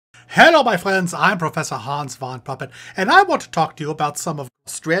Hello my friends, I'm Professor Hans von Puppet, and I want to talk to you about some of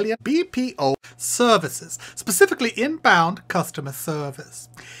Australian BPO services, specifically inbound customer service.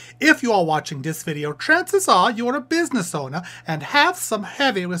 If you are watching this video, chances are you are a business owner and have some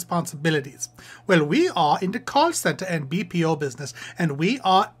heavy responsibilities. Well, we are in the call center and BPO business, and we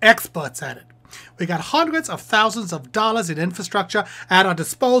are experts at it. We got hundreds of thousands of dollars in infrastructure at our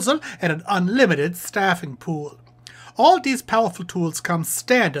disposal and an unlimited staffing pool. All these powerful tools come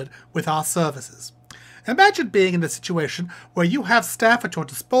standard with our services. Imagine being in the situation where you have staff at your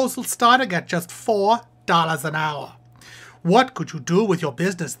disposal starting at just $4 an hour. What could you do with your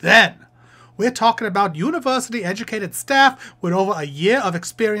business then? We're talking about university-educated staff with over a year of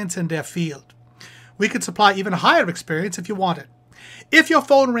experience in their field. We can supply even higher experience if you want it. If your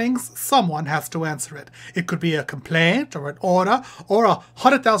phone rings, someone has to answer it. It could be a complaint or an order or a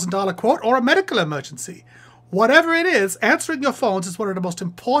 $100,000 quote or a medical emergency. Whatever it is, answering your phones is one of the most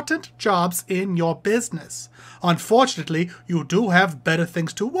important jobs in your business. Unfortunately, you do have better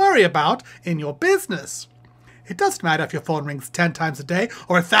things to worry about in your business. It doesn't matter if your phone rings 10 times a day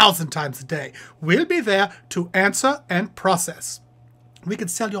or 1,000 times a day. We'll be there to answer and process. We can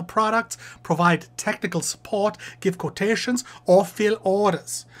sell your products, provide technical support, give quotations, or fill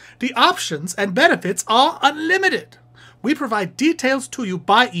orders. The options and benefits are unlimited. We provide details to you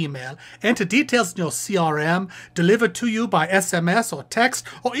by email, enter details in your CRM, delivered to you by SMS or text,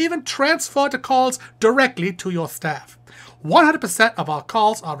 or even transfer the calls directly to your staff. 100% of our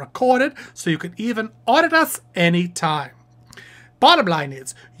calls are recorded, so you can even audit us anytime. Bottom line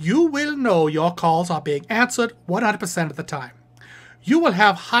is, you will know your calls are being answered 100% of the time. You will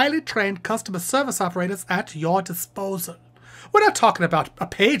have highly trained customer service operators at your disposal. We're not talking about a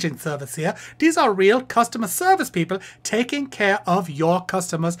paging service here. These are real customer service people taking care of your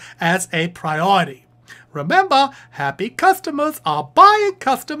customers as a priority. Remember, happy customers are buying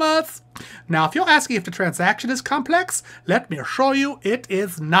customers. Now, if you're asking if the transaction is complex, let me assure you it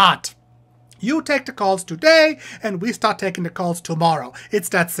is not. You take the calls today, and we start taking the calls tomorrow. It's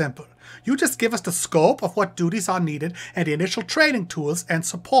that simple. You just give us the scope of what duties are needed and the initial training tools and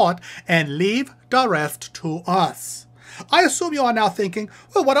support, and leave the rest to us. I assume you are now thinking,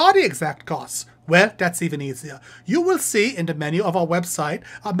 well, what are the exact costs? Well, that's even easier. You will see in the menu of our website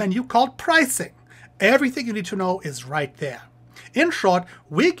a menu called Pricing. Everything you need to know is right there. In short,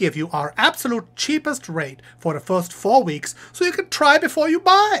 we give you our absolute cheapest rate for the first 4 weeks so you can try before you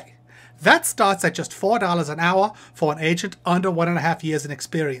buy. That starts at just $4 an hour for an agent under 1.5 years in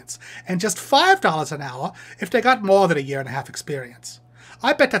experience, and just $5 an hour if they got more than 1.5 years experience.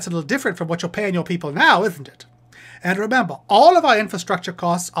 I bet that's a little different from what you're paying your people now, isn't it? And remember, all of our infrastructure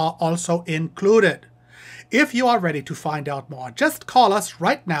costs are also included. If you are ready to find out more, just call us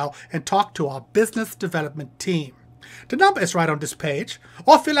right now and talk to our business development team. The number is right on this page,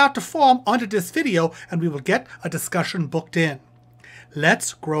 or fill out the form under this video and we will get a discussion booked in.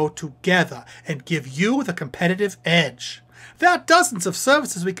 Let's grow together and give you the competitive edge. There are dozens of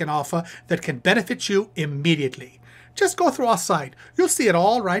services we can offer that can benefit you immediately. Just go through our site. You'll see it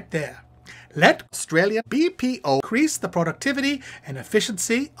all right there. Let AustraliaBPO increase the productivity and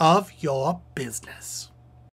efficiency of your business.